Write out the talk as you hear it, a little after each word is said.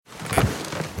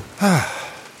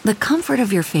The comfort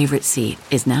of your favorite seat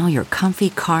is now your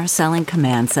comfy car selling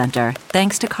command center,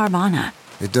 thanks to Carvana.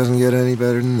 It doesn't get any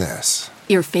better than this.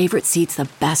 Your favorite seat's the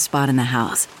best spot in the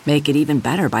house. Make it even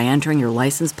better by entering your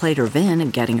license plate or VIN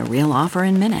and getting a real offer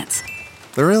in minutes.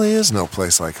 There really is no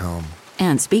place like home.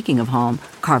 And speaking of home,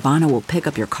 Carvana will pick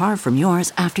up your car from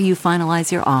yours after you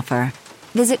finalize your offer.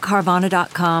 Visit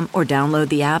Carvana.com or download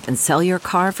the app and sell your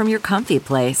car from your comfy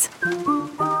place.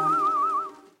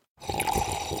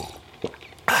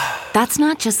 That's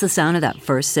not just the sound of that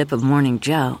first sip of Morning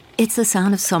Joe. It's the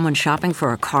sound of someone shopping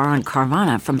for a car on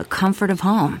Carvana from the comfort of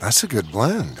home. That's a good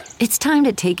blend. It's time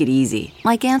to take it easy,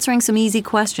 like answering some easy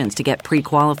questions to get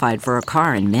pre-qualified for a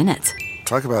car in minutes.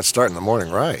 Talk about starting the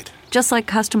morning right. Just like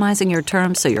customizing your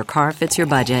terms so your car fits your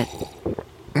budget.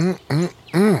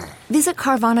 Visit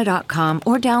Carvana.com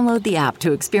or download the app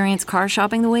to experience car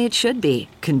shopping the way it should be.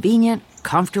 Convenient,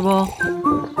 comfortable.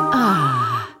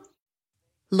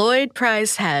 Lloyd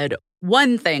Price had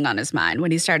one thing on his mind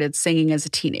when he started singing as a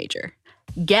teenager: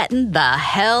 getting the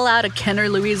hell out of Kenner,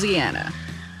 Louisiana.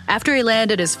 After he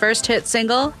landed his first hit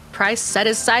single, Price set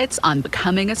his sights on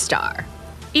becoming a star.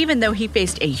 Even though he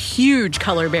faced a huge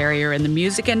color barrier in the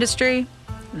music industry,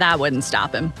 that wouldn't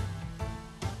stop him.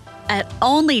 At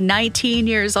only 19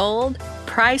 years old,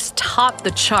 Price topped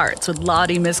the charts with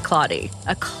Lottie Miss Claudie,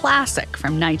 a classic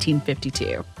from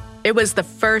 1952. It was the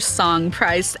first song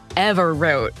Price ever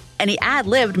wrote, and he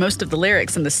ad-libbed most of the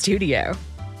lyrics in the studio.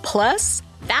 Plus,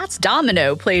 Fats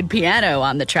Domino played piano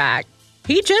on the track.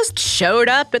 He just showed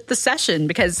up at the session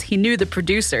because he knew the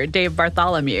producer, Dave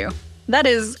Bartholomew. That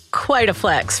is quite a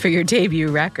flex for your debut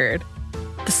record.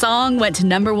 The song went to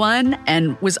 #1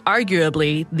 and was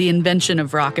arguably the invention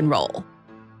of rock and roll.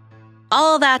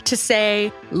 All that to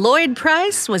say, Lloyd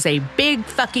Price was a big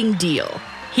fucking deal.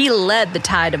 He led the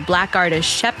tide of black artists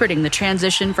shepherding the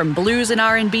transition from blues and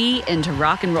R&B into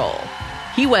rock and roll.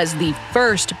 He was the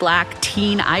first black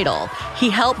teen idol. He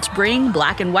helped bring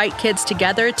black and white kids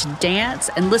together to dance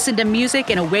and listen to music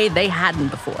in a way they hadn't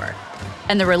before.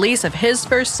 And the release of his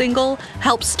first single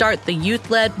helped start the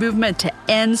youth-led movement to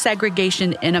end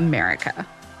segregation in America.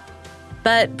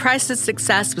 But Price's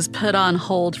success was put on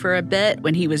hold for a bit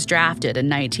when he was drafted in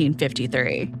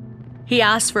 1953. He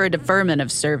asked for a deferment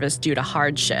of service due to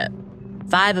hardship.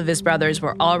 5 of his brothers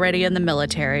were already in the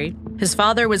military. His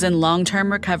father was in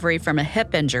long-term recovery from a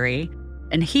hip injury,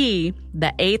 and he,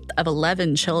 the 8th of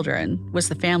 11 children, was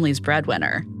the family's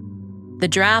breadwinner. The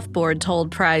draft board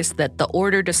told Price that the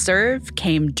order to serve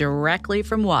came directly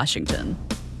from Washington,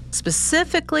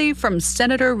 specifically from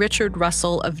Senator Richard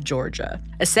Russell of Georgia,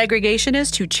 a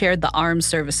segregationist who chaired the Armed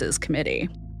Services Committee.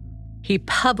 He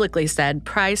publicly said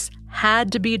Price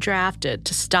had to be drafted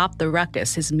to stop the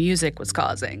ruckus his music was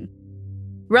causing.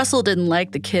 Russell didn't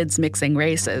like the kids mixing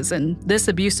races, and this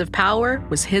abuse of power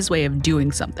was his way of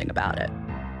doing something about it.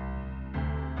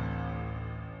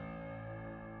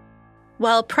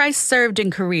 While Price served in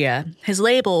Korea, his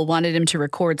label wanted him to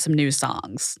record some new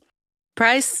songs.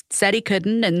 Price said he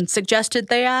couldn't and suggested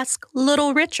they ask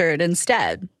Little Richard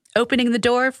instead, opening the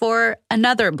door for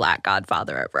another black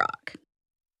godfather of rock.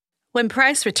 When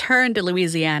Price returned to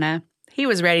Louisiana, he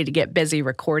was ready to get busy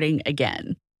recording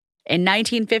again. In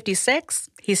 1956,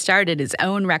 he started his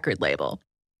own record label.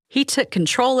 He took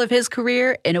control of his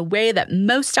career in a way that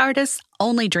most artists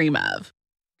only dream of.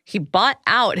 He bought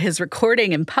out his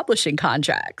recording and publishing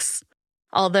contracts,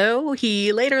 although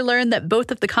he later learned that both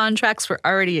of the contracts were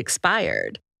already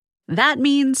expired. That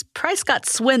means Price got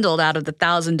swindled out of the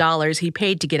 $1,000 he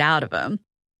paid to get out of them.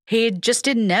 He just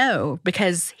didn't know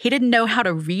because he didn't know how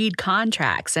to read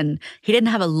contracts and he didn't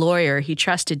have a lawyer he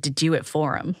trusted to do it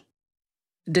for him.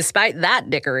 Despite that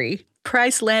dickery,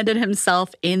 Price landed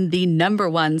himself in the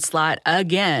 #1 slot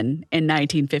again in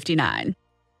 1959.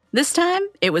 This time,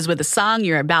 it was with a song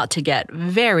you're about to get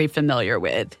very familiar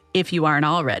with, if you aren't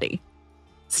already.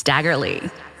 Stagger Lee.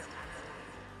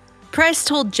 Price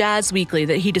told Jazz Weekly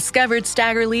that he discovered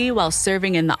Stagger Lee while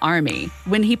serving in the Army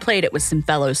when he played it with some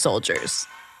fellow soldiers.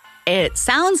 It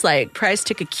sounds like Price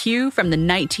took a cue from the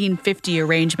 1950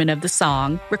 arrangement of the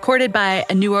song, recorded by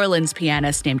a New Orleans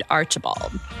pianist named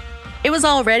Archibald. It was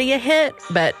already a hit,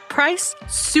 but Price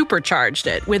supercharged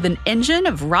it with an engine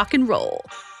of rock and roll.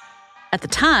 At the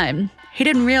time, he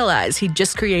didn't realize he'd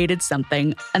just created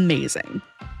something amazing.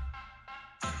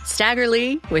 Stagger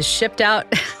Lee was shipped out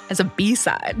as a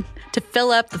B-side to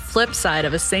fill up the flip side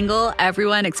of a single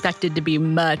everyone expected to be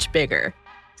much bigger.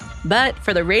 But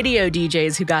for the radio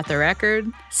DJs who got the record,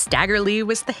 Stagger Lee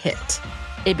was the hit.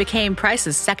 It became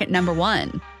Price's second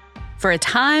 #1. For a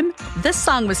time, this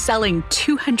song was selling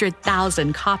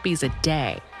 200,000 copies a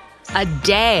day. A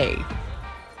day!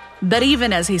 But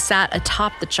even as he sat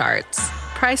atop the charts,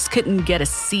 Price couldn't get a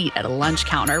seat at a lunch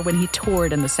counter when he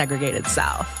toured in the segregated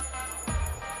South.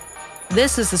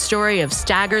 This is the story of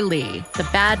Stagger Lee, the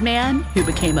bad man who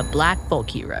became a black folk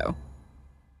hero.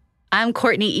 I'm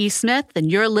Courtney E. Smith,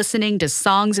 and you're listening to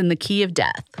Songs in the Key of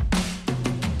Death.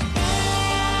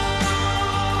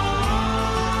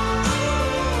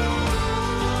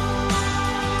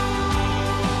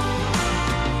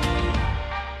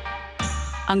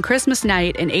 On Christmas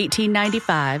night in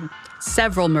 1895,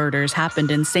 several murders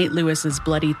happened in St. Louis's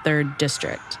bloody 3rd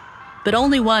District. But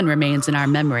only one remains in our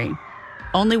memory.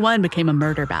 Only one became a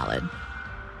murder ballad.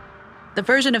 The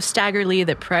version of Stagger Lee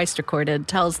that Price recorded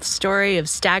tells the story of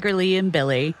Stagger Lee and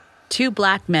Billy, two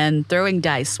black men throwing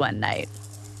dice one night.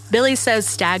 Billy says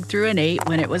Stag threw an 8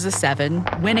 when it was a 7,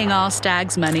 winning all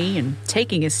Stag's money and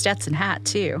taking his Stetson hat,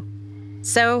 too.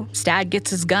 So Stag gets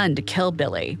his gun to kill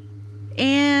Billy.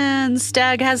 And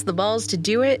Stag has the balls to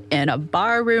do it in a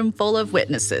bar room full of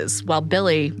witnesses while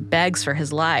Billy begs for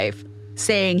his life,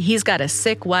 saying he's got a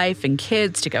sick wife and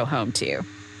kids to go home to.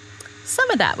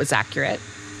 Some of that was accurate,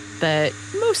 but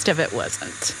most of it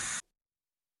wasn't.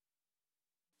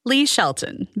 Lee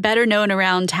Shelton, better known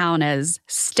around town as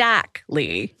Stack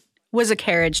Lee, was a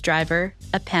carriage driver,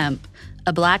 a pimp,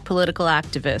 a black political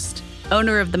activist,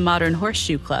 owner of the Modern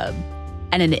Horseshoe Club,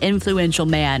 and an influential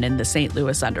man in the St.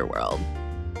 Louis underworld.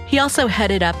 He also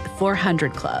headed up the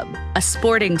 400 Club, a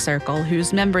sporting circle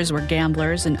whose members were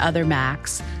gamblers and other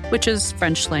Macs, which is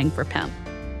French slang for pimp.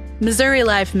 Missouri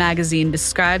Life magazine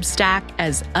describes Stack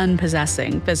as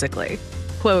unpossessing physically.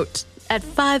 Quote, "At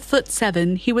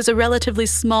 5'7", he was a relatively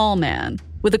small man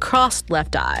with a crossed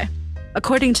left eye.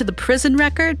 According to the prison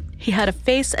record, he had a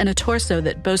face and a torso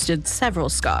that boasted several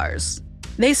scars.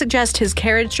 They suggest his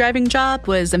carriage driving job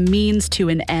was a means to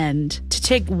an end, to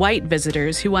take white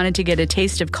visitors who wanted to get a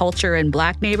taste of culture in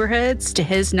black neighborhoods to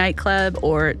his nightclub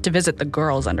or to visit the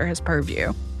girls under his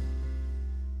purview."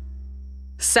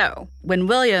 So, when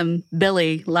William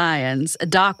Billy Lyons, a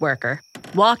dock worker,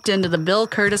 walked into the Bill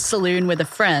Curtis Saloon with a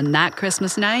friend that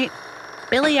Christmas night,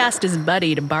 Billy asked his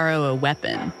buddy to borrow a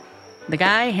weapon. The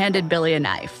guy handed Billy a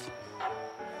knife.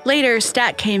 Later,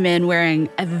 Stack came in wearing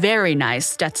a very nice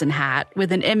Stetson hat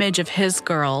with an image of his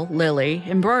girl, Lily,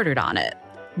 embroidered on it.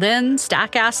 Then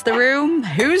Stack asked the room,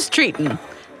 "Who's treatin'?"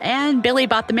 And Billy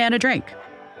bought the man a drink.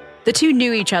 The two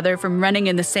knew each other from running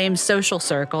in the same social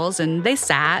circles, and they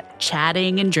sat,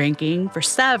 chatting and drinking for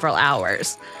several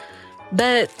hours.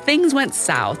 But things went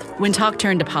south when talk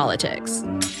turned to politics.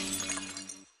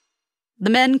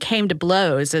 The men came to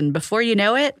blows, and before you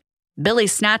know it, Billy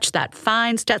snatched that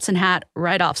fine Stetson hat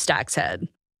right off Stack's head.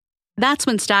 That's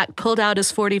when Stack pulled out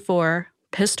his .44,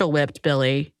 pistol-whipped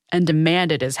Billy, and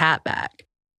demanded his hat back.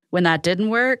 When that didn't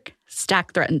work,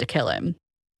 Stack threatened to kill him.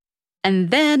 And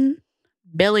then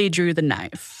Billy drew the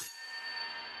knife.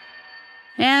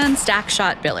 And Stack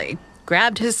shot Billy,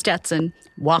 grabbed his Stetson,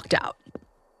 walked out.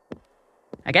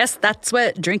 I guess that's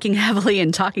what drinking heavily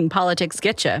and talking politics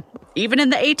get you, even in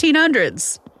the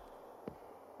 1800s.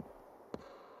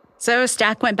 So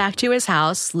Stack went back to his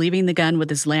house, leaving the gun with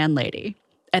his landlady.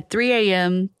 At 3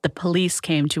 a.m., the police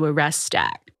came to arrest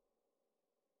Stack.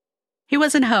 He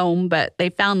wasn't home, but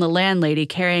they found the landlady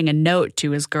carrying a note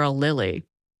to his girl Lily.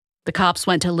 The cops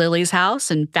went to Lily's house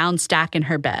and found Stack in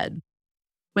her bed.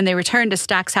 When they returned to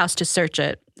Stack's house to search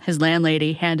it, his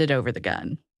landlady handed over the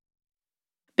gun.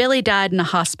 Billy died in a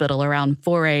hospital around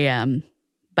 4 a.m.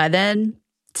 By then,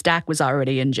 Stack was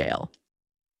already in jail.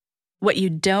 What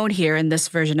you don't hear in this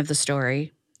version of the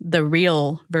story, the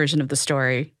real version of the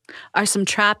story, are some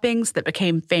trappings that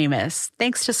became famous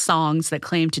thanks to songs that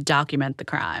claimed to document the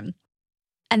crime.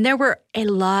 And there were a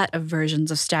lot of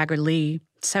versions of Stagger Lee,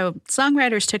 so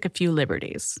songwriters took a few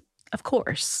liberties, of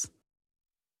course.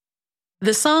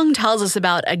 The song tells us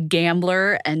about a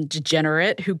gambler and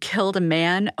degenerate who killed a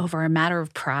man over a matter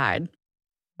of pride.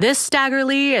 This Stagger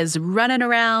Lee is running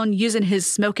around using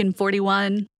his smoking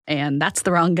 .41, and that's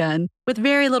the wrong gun, with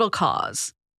very little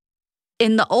cause.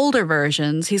 In the older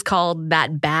versions, he's called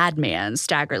that bad man,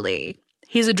 Stagger Lee.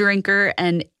 He's a drinker,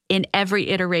 and in every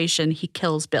iteration, he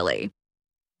kills Billy.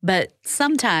 But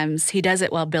sometimes he does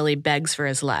it while Billy begs for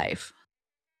his life.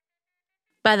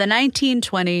 By the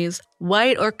 1920s,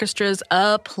 white orchestras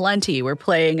aplenty were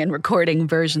playing and recording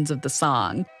versions of the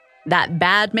song. That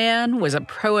bad man was a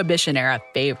Prohibition-era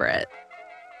favorite.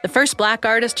 The first black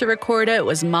artist to record it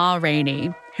was Ma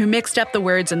Rainey, who mixed up the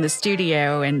words in the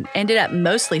studio and ended up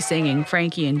mostly singing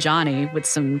Frankie and Johnny with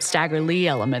some Stagger Lee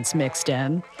elements mixed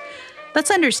in. That's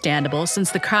understandable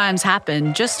since the crimes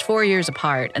happened just 4 years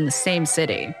apart in the same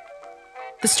city.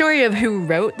 The story of who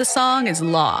wrote the song is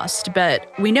lost,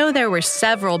 but we know there were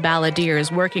several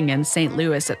balladeers working in St.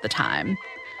 Louis at the time.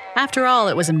 After all,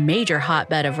 it was a major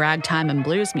hotbed of ragtime and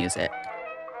blues music.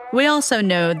 We also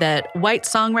know that white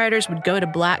songwriters would go to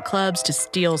black clubs to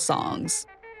steal songs.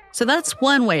 So that's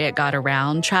one way it got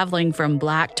around, traveling from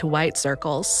black to white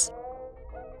circles.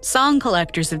 Song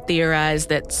collectors have theorized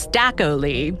that Stacko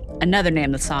Lee, another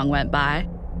name the song went by,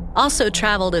 also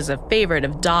traveled as a favorite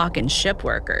of dock and ship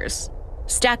workers.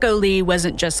 Stacko Lee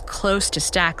wasn't just close to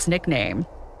Stack's nickname.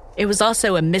 It was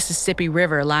also a Mississippi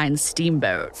River line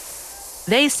steamboat.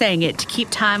 They sang it to keep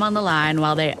time on the line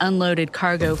while they unloaded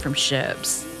cargo from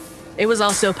ships. It was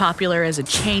also popular as a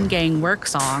chain gang work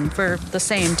song for the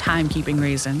same timekeeping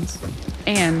reasons.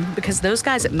 And because those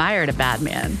guys admired a bad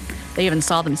man, they even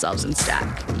saw themselves in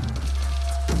Stack.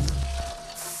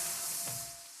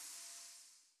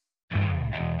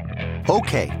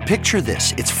 Okay, picture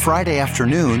this. It's Friday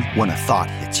afternoon when a thought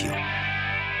hits you.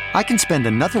 I can spend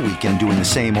another weekend doing the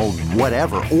same old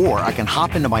whatever, or I can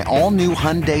hop into my all-new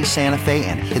Hyundai Santa Fe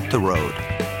and hit the road.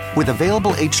 With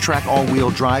available H-Track all-wheel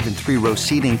drive and 3-row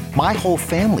seating, my whole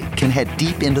family can head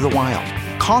deep into the wild.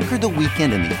 Conquer the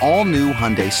weekend in the all-new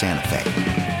Hyundai Santa Fe.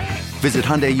 Visit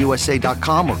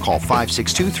HyundaiUSA.com or call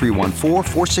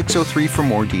 562-314-4603 for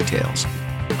more details.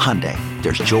 Hyundai,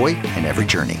 there's joy in every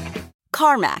journey.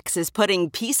 CarMax is putting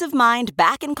peace of mind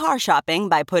back in car shopping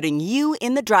by putting you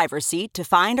in the driver's seat to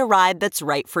find a ride that's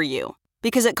right for you.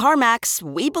 Because at CarMax,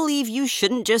 we believe you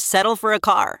shouldn't just settle for a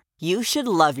car. You should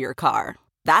love your car.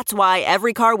 That's why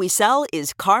every car we sell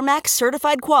is CarMax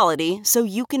certified quality, so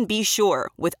you can be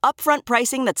sure with upfront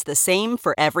pricing that's the same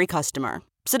for every customer.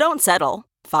 So don't settle.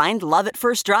 Find love at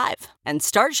first drive and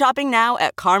start shopping now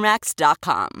at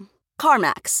CarMax.com.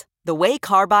 CarMax, the way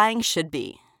car buying should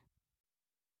be.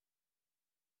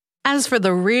 As for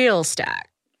the real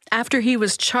Stack, after he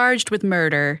was charged with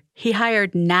murder, he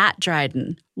hired Nat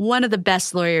Dryden, one of the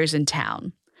best lawyers in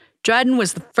town. Dryden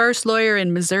was the first lawyer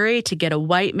in Missouri to get a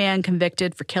white man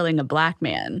convicted for killing a black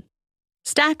man.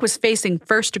 Stack was facing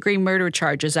first-degree murder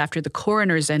charges after the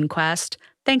coroner's inquest,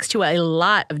 thanks to a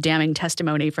lot of damning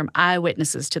testimony from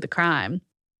eyewitnesses to the crime.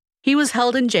 He was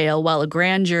held in jail while a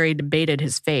grand jury debated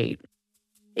his fate.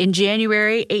 In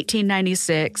January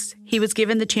 1896, he was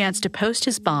given the chance to post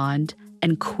his bond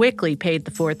and quickly paid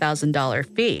the $4,000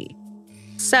 fee.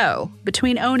 So,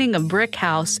 between owning a brick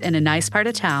house in a nice part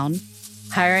of town,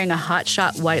 hiring a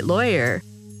hotshot white lawyer,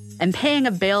 and paying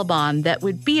a bail bond that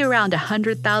would be around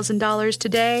 $100,000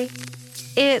 today,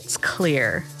 it's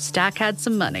clear Stack had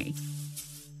some money.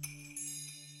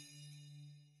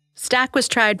 Stack was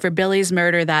tried for Billy's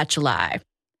murder that July.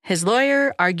 His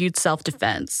lawyer argued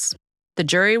self-defense. The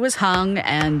jury was hung,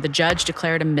 and the judge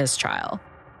declared a mistrial.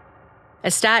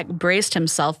 As Stack braced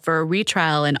himself for a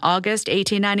retrial in August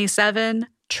 1897,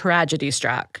 tragedy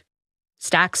struck.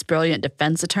 Stack's brilliant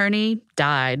defense attorney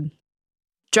died.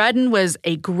 Dryden was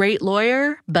a great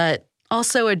lawyer, but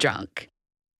also a drunk.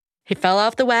 He fell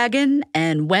off the wagon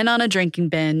and went on a drinking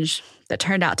binge that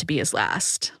turned out to be his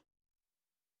last.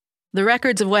 The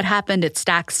records of what happened at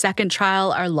Stack's second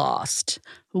trial are lost.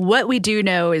 What we do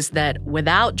know is that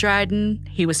without Dryden,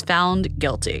 he was found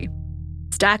guilty.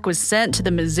 Stack was sent to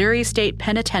the Missouri State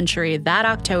Penitentiary that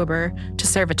October to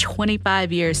serve a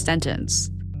 25-year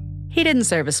sentence. He didn't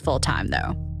serve his full time,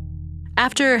 though.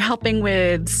 After helping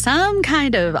with some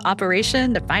kind of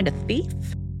operation to find a thief?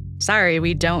 Sorry,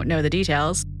 we don't know the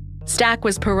details. Stack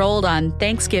was paroled on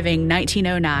Thanksgiving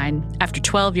 1909 after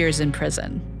 12 years in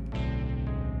prison.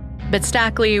 But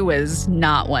Stackley was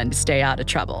not one to stay out of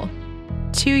trouble.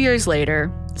 2 years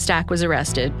later, Stack was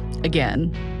arrested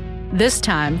again, this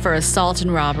time for assault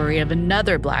and robbery of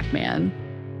another black man.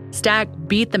 Stack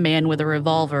beat the man with a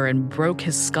revolver and broke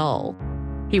his skull.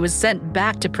 He was sent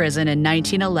back to prison in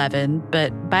 1911,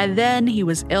 but by then he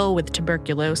was ill with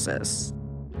tuberculosis.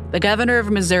 The governor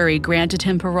of Missouri granted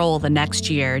him parole the next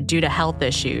year due to health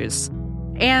issues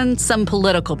and some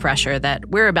political pressure that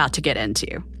we're about to get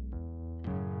into.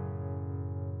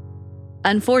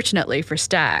 Unfortunately for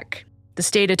Stack, the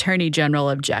state attorney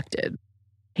general objected.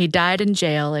 He died in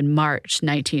jail in March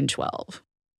 1912.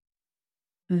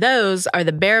 Those are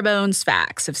the bare-bones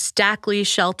facts of Stackley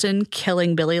Shelton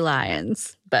killing Billy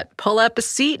Lyons. But pull up a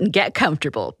seat and get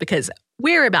comfortable, because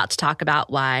we're about to talk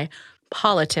about why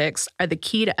politics are the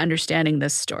key to understanding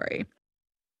this story.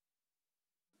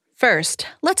 First,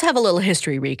 let's have a little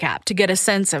history recap to get a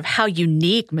sense of how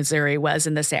unique Missouri was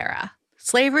in this era.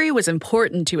 Slavery was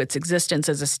important to its existence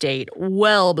as a state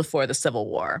well before the Civil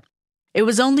War. It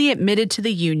was only admitted to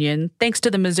the Union thanks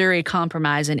to the Missouri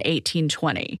Compromise in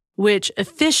 1820, which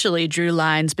officially drew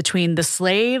lines between the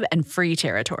slave and free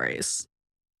territories.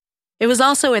 It was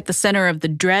also at the center of the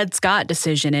Dred Scott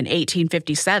decision in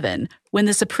 1857, when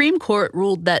the Supreme Court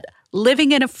ruled that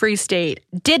living in a free state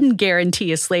didn't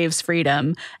guarantee a slave's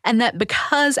freedom, and that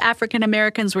because African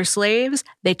Americans were slaves,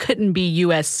 they couldn't be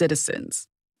U.S. citizens.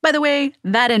 By the way,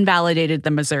 that invalidated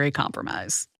the Missouri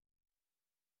Compromise.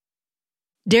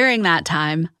 During that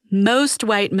time, most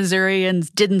white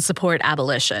Missourians didn't support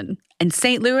abolition, and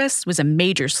St. Louis was a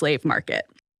major slave market.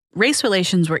 Race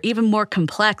relations were even more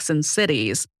complex in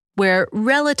cities, where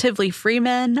relatively free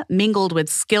men mingled with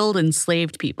skilled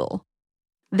enslaved people.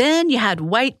 Then you had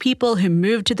white people who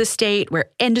moved to the state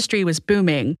where industry was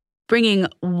booming, bringing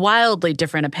wildly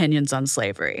different opinions on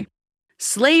slavery.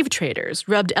 Slave traders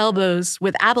rubbed elbows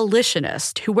with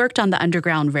abolitionists who worked on the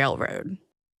Underground Railroad.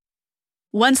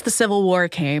 Once the Civil War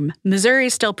came, Missouri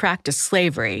still practiced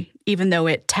slavery, even though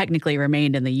it technically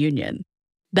remained in the Union.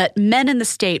 But men in the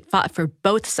state fought for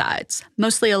both sides,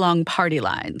 mostly along party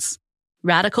lines.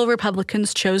 Radical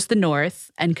Republicans chose the North,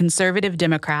 and conservative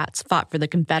Democrats fought for the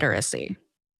Confederacy.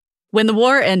 When the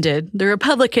war ended, the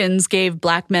Republicans gave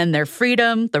Black men their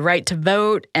freedom, the right to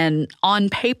vote, and, on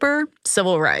paper,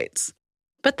 civil rights.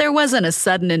 But there wasn't a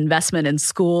sudden investment in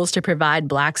schools to provide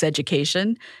Blacks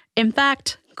education. In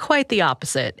fact, quite the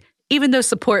opposite, even though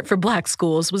support for Black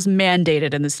schools was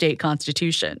mandated in the state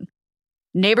constitution.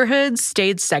 Neighborhoods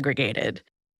stayed segregated.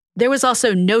 There was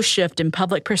also no shift in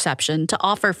public perception to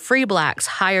offer free Blacks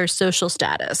higher social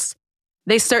status.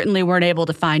 They certainly weren't able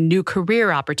to find new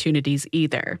career opportunities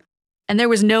either. And there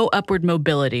was no upward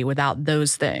mobility without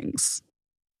those things.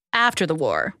 After the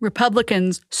war,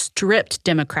 Republicans stripped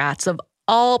Democrats of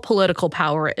all political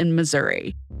power in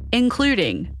Missouri,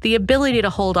 including the ability to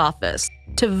hold office,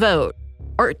 to vote,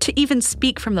 or to even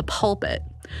speak from the pulpit.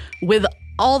 With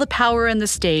all the power in the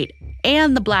state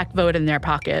and the Black vote in their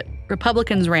pocket,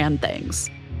 Republicans ran things.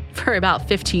 For about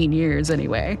 15 years,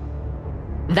 anyway.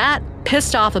 That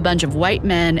pissed off a bunch of white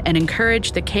men and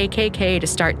encouraged the KKK to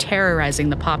start terrorizing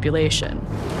the population.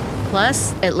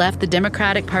 Plus, it left the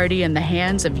Democratic Party in the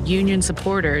hands of Union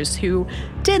supporters who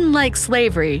didn't like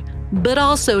slavery, but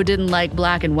also didn't like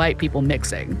Black and white people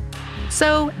mixing.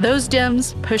 So those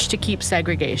Dems pushed to keep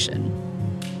segregation.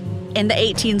 In the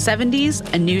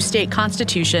 1870s, a new state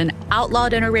constitution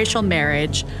outlawed interracial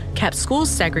marriage, kept schools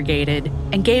segregated,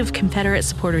 and gave Confederate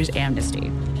supporters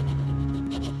amnesty.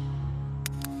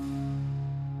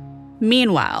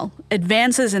 Meanwhile,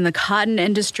 advances in the cotton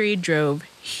industry drove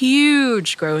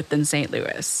huge growth in St.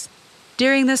 Louis.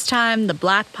 During this time, the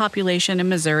Black population in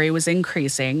Missouri was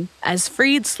increasing as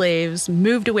freed slaves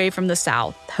moved away from the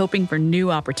South, hoping for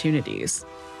new opportunities.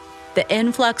 The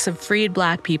influx of freed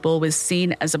Black people was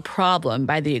seen as a problem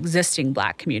by the existing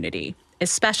Black community,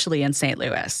 especially in St.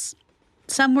 Louis.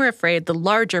 Some were afraid the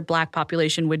larger Black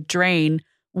population would drain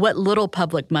what little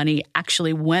public money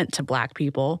actually went to Black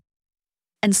people.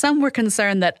 And some were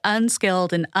concerned that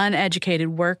unskilled and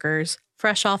uneducated workers,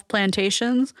 fresh off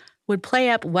plantations, would play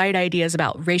up white ideas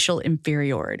about racial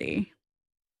inferiority.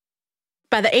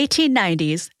 By the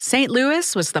 1890s, St.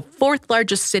 Louis was the fourth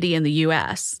largest city in the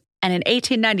U.S., and in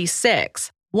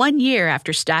 1896, 1 year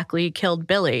after Stack Lee killed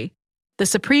Billy, the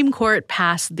Supreme Court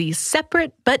passed the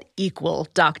separate but equal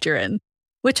doctrine,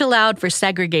 which allowed for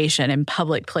segregation in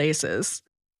public places.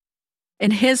 In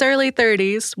his early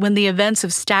 30s, when the events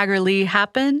of Stagger Lee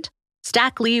happened,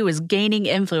 Stack Lee was gaining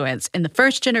influence in the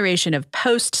first generation of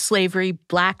post-slavery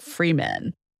Black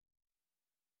freemen.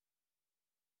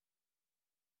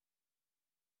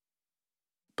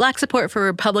 Black support for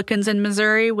Republicans in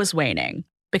Missouri was waning,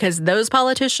 because those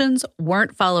politicians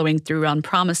weren't following through on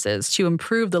promises to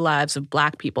improve the lives of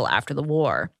Black people after the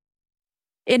war.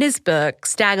 In his book,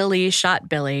 Stagger Lee Shot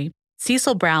Billy,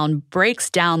 Cecil Brown breaks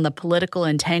down the political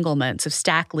entanglements of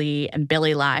Stack Lee and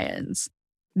Billy Lyons.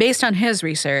 Based on his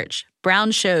research,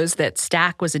 Brown shows that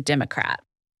Stack was a Democrat.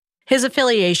 His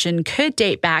affiliation could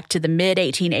date back to the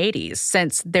mid-1880s,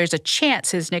 since there's a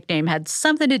chance his nickname had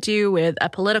something to do with a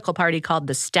political party called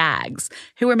the Stags,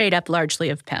 who were made up largely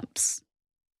of pimps.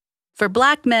 For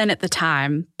Black men at the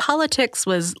time, politics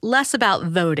was less about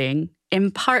voting,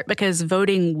 in part because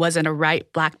voting wasn't a right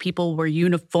Black people were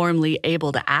uniformly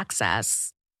able to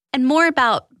access, and more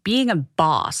about being a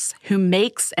boss who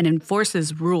makes and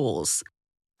enforces rules,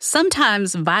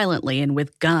 sometimes violently and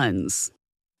with guns.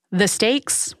 The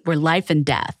stakes were life and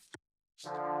death.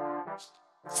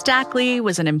 Stack Lee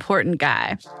was an important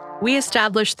guy. We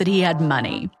established that he had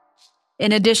money.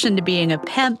 In addition to being a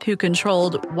pimp who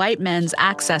controlled white men's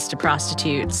access to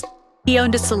prostitutes, he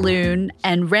owned a saloon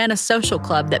and ran a social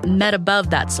club that met above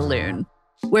that saloon,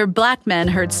 where Black men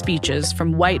heard speeches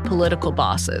from white political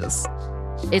bosses.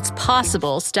 It's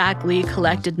possible Stack Lee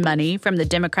collected money from the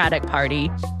Democratic Party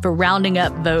for rounding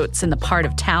up votes in the part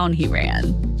of town he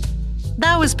ran.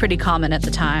 That was pretty common at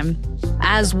the time,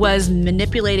 as was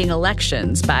manipulating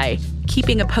elections by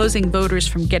keeping opposing voters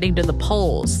from getting to the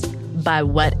polls by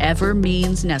whatever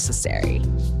means necessary.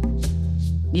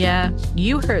 Yeah,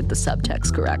 you heard the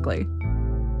subtext correctly.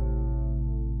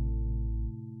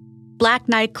 Black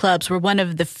nightclubs were one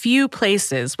of the few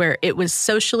places where it was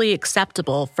socially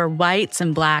acceptable for whites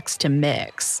and blacks to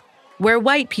mix, where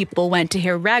white people went to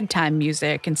hear ragtime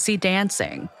music and see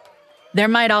dancing. There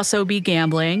might also be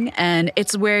gambling, and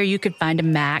it's where you could find a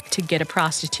Mac to get a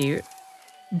prostitute.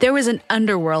 There was an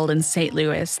underworld in St.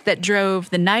 Louis that drove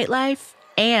the nightlife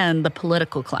and the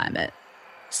political climate.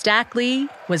 Stack Lee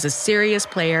was a serious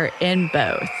player in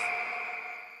both.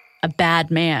 A bad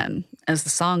man, as the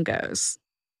song goes.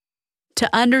 To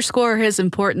underscore his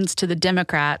importance to the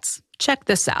Democrats, check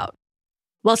this out.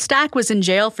 While Stack was in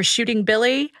jail for shooting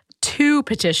Billy, 2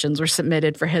 petitions were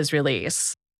submitted for his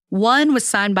release. One was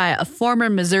signed by a former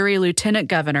Missouri lieutenant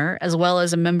governor, as well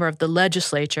as a member of the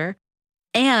legislature,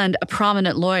 and a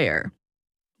prominent lawyer,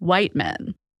 white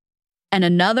men. And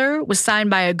another was signed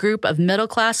by a group of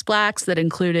middle-class blacks that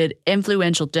included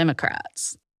influential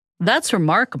Democrats. That's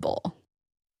remarkable.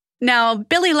 Now,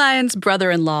 Billy Lyons'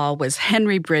 brother-in-law was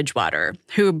Henry Bridgewater,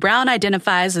 who Brown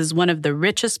identifies as one of the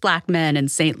richest black men in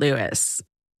St. Louis.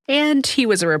 And he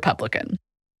was a Republican.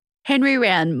 Henry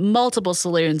ran multiple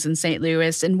saloons in St.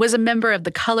 Louis and was a member of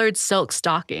the Colored Silk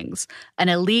Stockings, an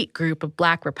elite group of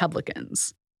black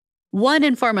Republicans. One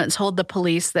informant told the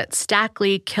police that Stack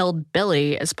Lee killed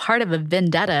Billy as part of a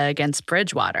vendetta against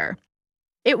Bridgewater.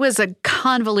 It was a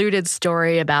convoluted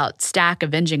story about Stack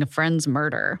avenging a friend's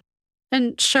murder.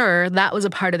 And sure, that was a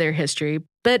part of their history,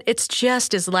 but it's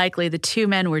just as likely the 2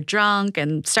 men were drunk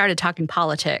and started talking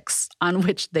politics, on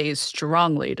which they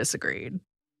strongly disagreed.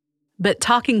 But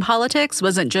talking politics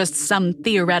wasn't just some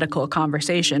theoretical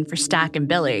conversation for Stack and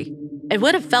Billy. It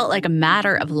would have felt like a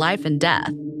matter of life and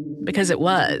death, because it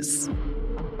was.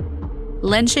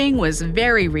 Lynching was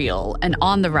very real and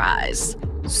on the rise.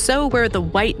 So were the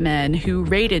white men who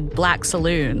raided black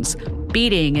saloons,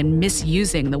 beating and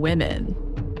misusing the women.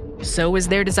 So was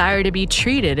their desire to be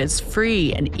treated as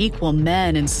free and equal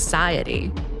men in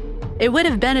society. It would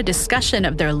have been a discussion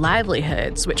of their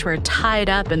livelihoods, which were tied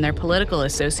up in their political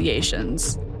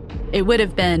associations. It would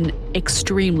have been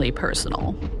extremely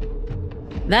personal.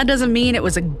 That doesn't mean it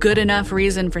was a good enough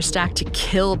reason for Stack to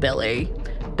kill Billy,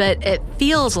 but it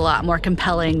feels a lot more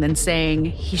compelling than saying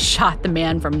he shot the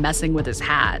man for messing with his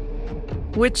hat,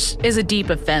 which is a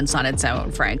deep offense on its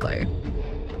own, frankly.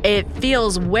 It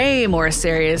feels way more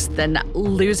serious than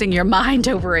losing your mind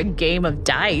over a game of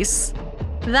dice.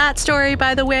 That story,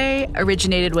 by the way,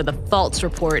 originated with a false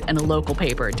report in a local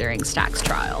paper during Stack's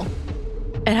trial.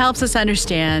 It helps us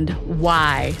understand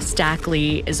why Stack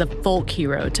Lee is a folk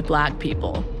hero to black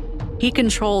people. He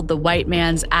controlled the white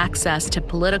man's access to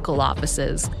political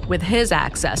offices with his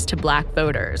access to black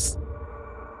voters.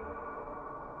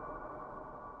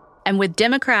 And with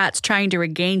Democrats trying to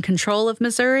regain control of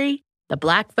Missouri, the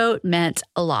black vote meant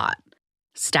a lot.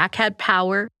 Stack had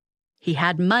power, he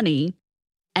had money,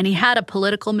 and he had a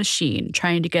political machine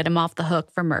trying to get him off the hook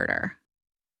for murder.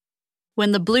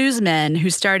 When the bluesmen who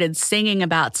started singing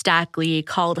about Stack Lee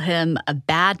called him a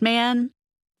bad man,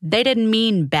 they didn't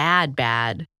mean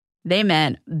bad. They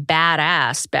meant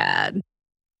badass bad.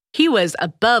 He was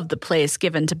above the place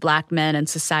given to black men in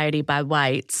society by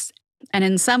whites, and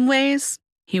in some ways,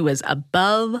 he was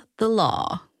above the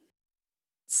law.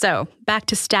 So, back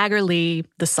to Stagger Lee,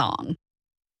 the song.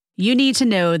 You need to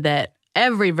know that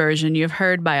every version you've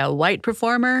heard by a white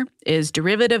performer is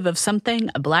derivative of something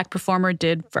a black performer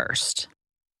did first.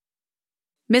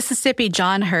 Mississippi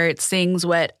John Hurt sings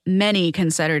what many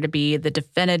consider to be the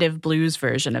definitive blues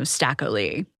version of Stack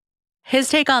Lee. His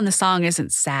take on the song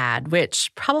isn't sad,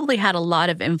 which probably had a lot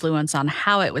of influence on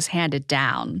how it was handed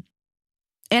down.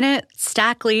 In it,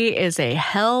 Stack Lee is a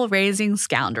hell-raising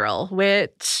scoundrel,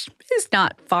 which is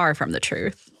not far from the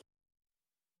truth.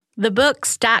 The book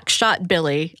Stack Shot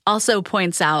Billy also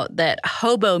points out that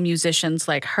hobo musicians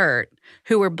like Hurt,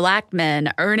 who were black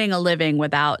men earning a living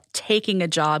without taking a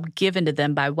job given to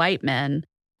them by white men,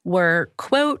 were,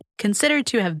 quote, considered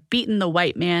to have beaten the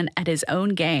white man at his own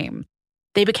game.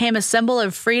 They became a symbol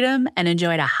of freedom and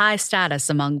enjoyed a high status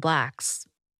among blacks.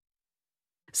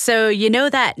 So you know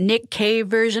that Nick Cave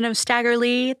version of Stagger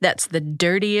Lee that's the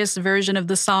dirtiest version of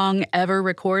the song ever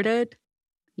recorded?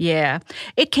 Yeah,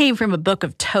 it came from a book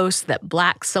of toasts that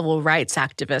black civil rights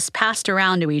activists passed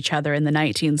around to each other in the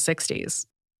 1960s.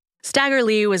 Stagger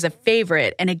Lee was a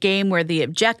favorite in a game where the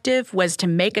objective was to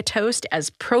make a toast as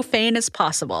profane as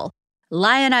possible,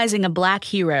 lionizing a black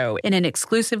hero in an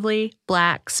exclusively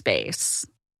black space.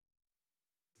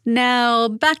 Now,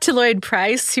 back to Lloyd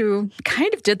Price, who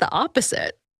kind of did the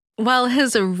opposite. While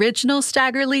his original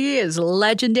Stagger Lee is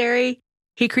legendary,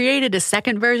 he created a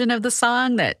second version of the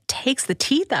song that takes the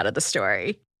teeth out of the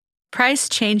story. Price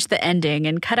changed the ending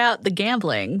and cut out the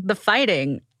gambling, the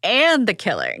fighting, and the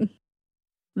killing.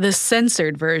 The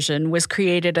censored version was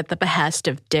created at the behest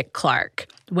of Dick Clark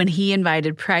when he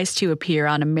invited Price to appear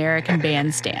on American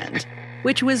Bandstand,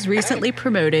 which was recently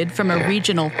promoted from a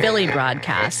regional Philly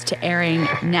broadcast to airing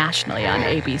nationally on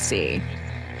ABC.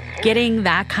 Getting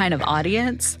that kind of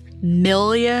audience,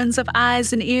 millions of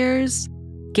eyes and ears,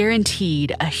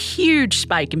 guaranteed a huge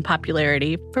spike in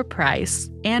popularity for Price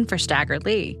and for Stagger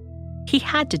Lee. He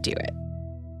had to do it.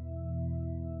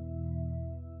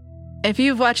 If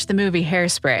you've watched the movie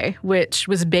Hairspray, which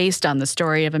was based on the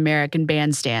story of American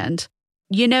Bandstand,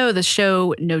 you know the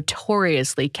show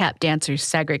notoriously kept dancers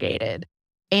segregated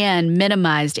and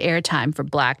minimized airtime for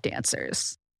black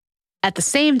dancers. At the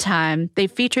same time, they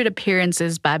featured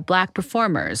appearances by black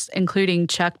performers, including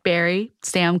Chuck Berry,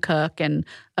 Sam Cooke, and,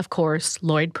 of course,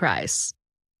 Lloyd Price,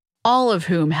 all of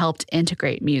whom helped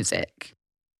integrate music.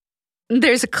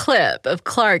 There's a clip of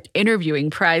Clark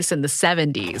interviewing Price in the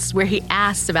 70s where he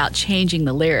asks about changing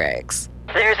the lyrics.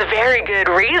 There's a very good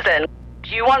reason. Do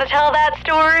you want to tell that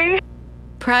story?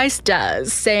 Price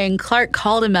does, saying Clark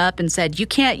called him up and said, "You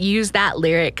can't use that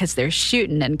lyric because they're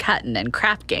shooting and cutting and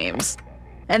crap games."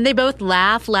 And they both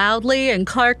laugh loudly, and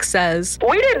Clark says,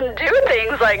 We didn't do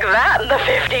things like that in the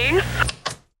 50s.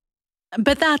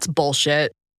 But that's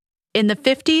bullshit. In the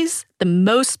 50s, the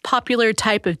most popular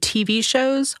type of TV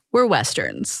shows were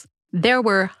Westerns. There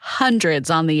were hundreds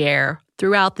on the air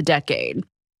throughout the decade.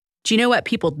 Do you know what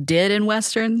people did in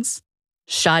Westerns?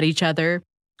 Shot each other,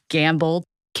 gambled,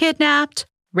 kidnapped,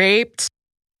 raped,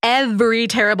 every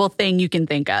terrible thing you can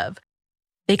think of.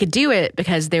 They could do it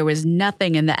because there was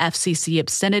nothing in the FCC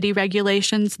obscenity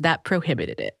regulations that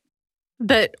prohibited it.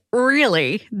 But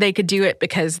really, they could do it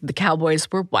because the cowboys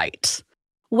were white.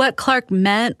 What Clark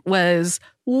meant was,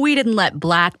 we didn't let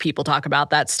black people talk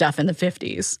about that stuff in the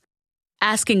 50s.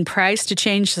 Asking Price to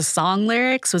change the song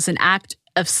lyrics was an act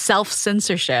of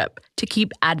self-censorship to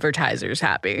keep advertisers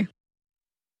happy.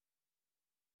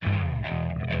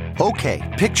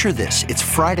 Okay, picture this. It's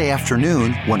Friday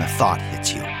afternoon when a thought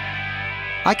hits you.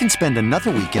 I can spend another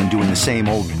weekend doing the same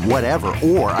old whatever,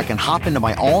 or I can hop into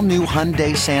my all-new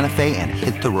Hyundai Santa Fe and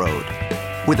hit the road.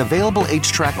 With available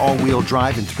H-Track all-wheel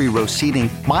drive and 3-row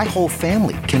seating, my whole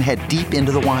family can head deep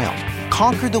into the wild.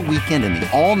 Conquer the weekend in the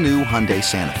all-new Hyundai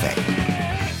Santa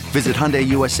Fe. Visit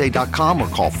HyundaiUSA.com or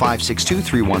call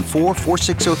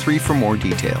 562-314-4603 for more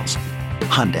details.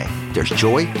 Hyundai, there's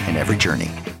joy in every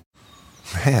journey.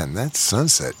 Man, that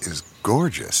sunset is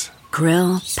gorgeous.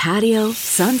 Grill, patio,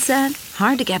 sunset.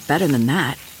 Hard to get better than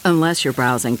that. Unless you're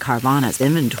browsing Carvana's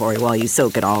inventory while you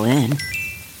soak it all in.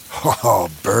 Oh,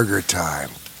 burger time.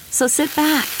 So sit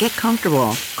back, get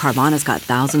comfortable. Carvana's got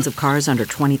thousands of cars under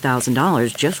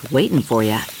 $20,000 just waiting for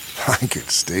you. I could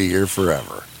stay here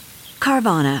forever.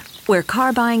 Carvana, where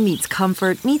car buying meets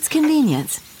comfort meets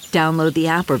convenience. Download the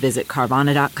app or visit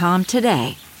Carvana.com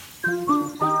today.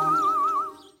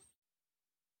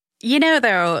 You know,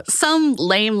 though, some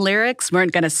lame lyrics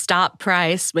weren't going to stop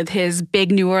Price with his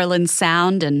big New Orleans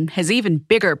sound and his even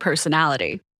bigger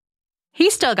personality. He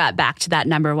still got back to that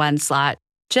number one slot,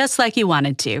 just like he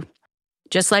wanted to.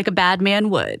 Just like a bad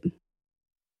man would.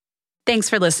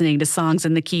 Thanks for listening to Songs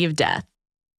in the Key of Death.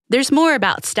 There's more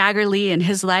about Stagger Lee and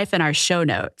his life in our show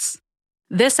notes.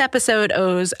 This episode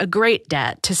owes a great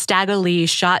debt to Stagger Lee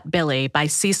Shot Billy by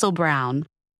Cecil Brown,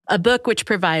 a book which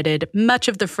provided much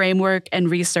of the framework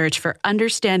and research for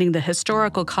understanding the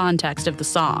historical context of the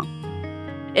song.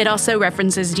 It also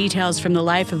references details from the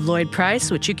life of Lloyd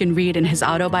Price, which you can read in his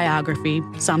autobiography,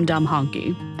 Some Dumb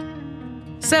Honky.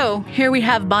 So, here we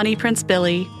have Bonnie Prince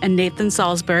Billy and Nathan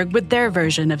Salzberg with their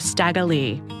version of Stagger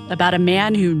Lee, about a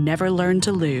man who never learned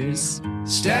to lose.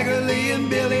 Stagger Lee and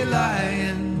Billy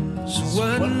Lyons,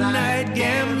 one night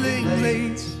gambling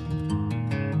late.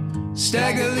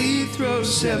 Stagger Lee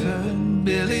throws 7,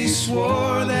 Billy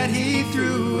swore that he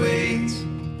threw 8.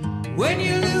 When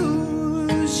you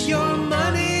lose your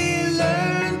money,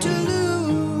 learn to lose.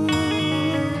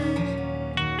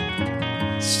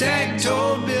 Stag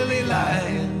told Billy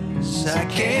Lyons, I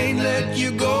can't let you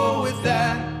go with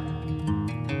that.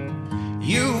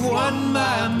 You've won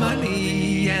my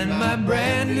money and my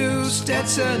brand new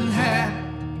Stetson hat.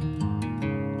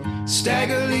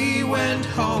 Stagger Lee went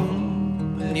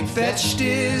home and he fetched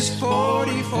his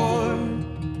 44.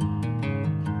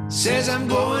 Says I'm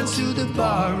going to the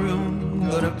bar room,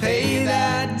 gonna pay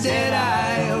that debt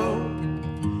I owe.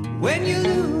 When you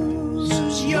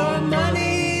lose your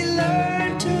money,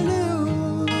 learn to lose.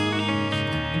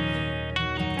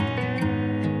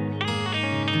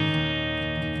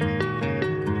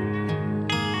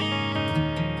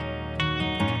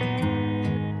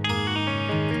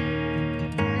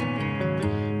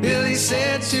 Billy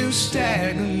said to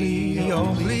Stagger Lee,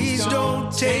 oh please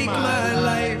don't take my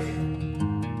life.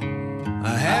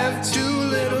 I have 2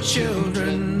 little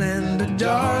children and a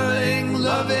darling,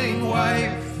 loving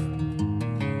wife.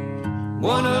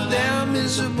 One of them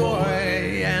is a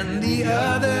boy and the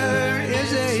other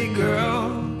is a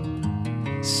girl.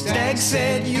 Stag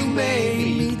said you may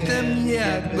meet them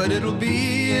yet, but it'll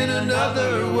be in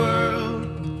another world.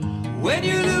 When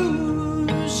you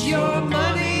lose your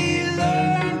money,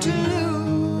 learn to lose.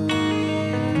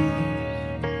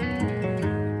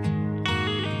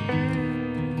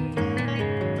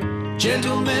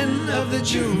 Gentlemen of the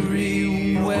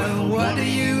jury, well, what do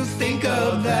you think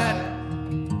of that?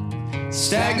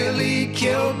 Stagger Lee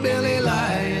killed Billy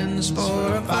Lyons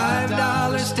for a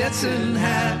 $5 Stetson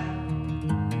hat.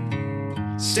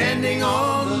 Standing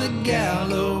on the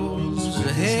gallows,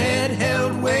 a head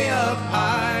held way up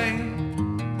high.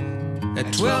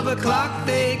 At 12 o'clock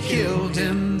they killed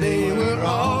him, they were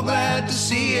all glad to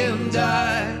see him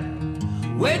die.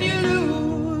 When you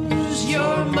lose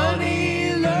your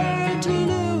money, learn to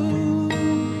lose.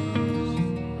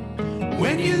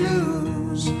 When you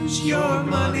lose your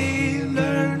money,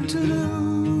 learn to lose.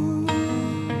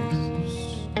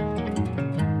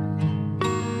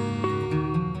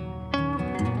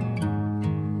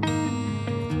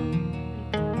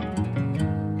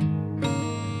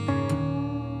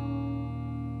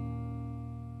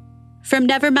 From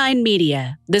Nevermind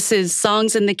Media, this is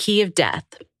Songs in the Key of Death,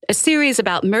 a series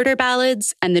about murder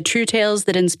ballads and the true tales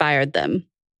that inspired them.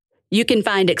 You can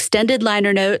find extended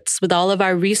liner notes with all of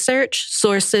our research,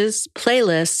 sources,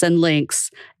 playlists, and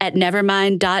links at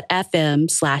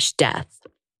nevermind.fm/death.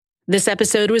 This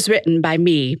episode was written by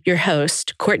me, your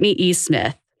host, Courtney E.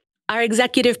 Smith. Our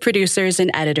executive producers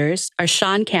and editors are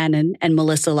Sean Cannon and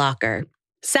Melissa Locker.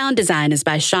 Sound design is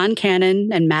by Sean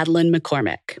Cannon and Madeline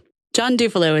McCormick. John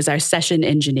Dufalo is our session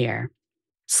engineer.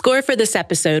 Score for this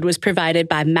episode was provided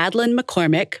by Madeline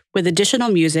McCormick with additional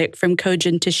music from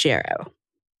Kojin Tashiro.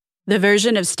 The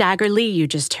version of Stagger Lee you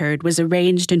just heard was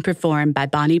arranged and performed by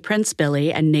Bonnie Prince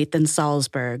Billy and Nathan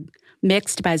Salzberg,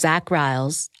 mixed by Zach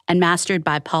Riles, and mastered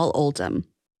by Paul Oldham.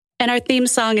 And our theme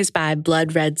song is by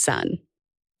Blood Red Sun.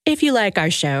 If you like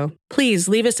our show, please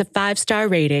leave us a 5-star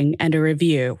rating and a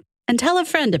review, and tell a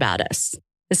friend about us,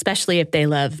 especially if they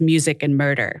love music and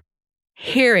murder.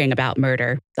 Hearing about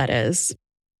murder, that is.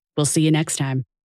 We'll see you next time.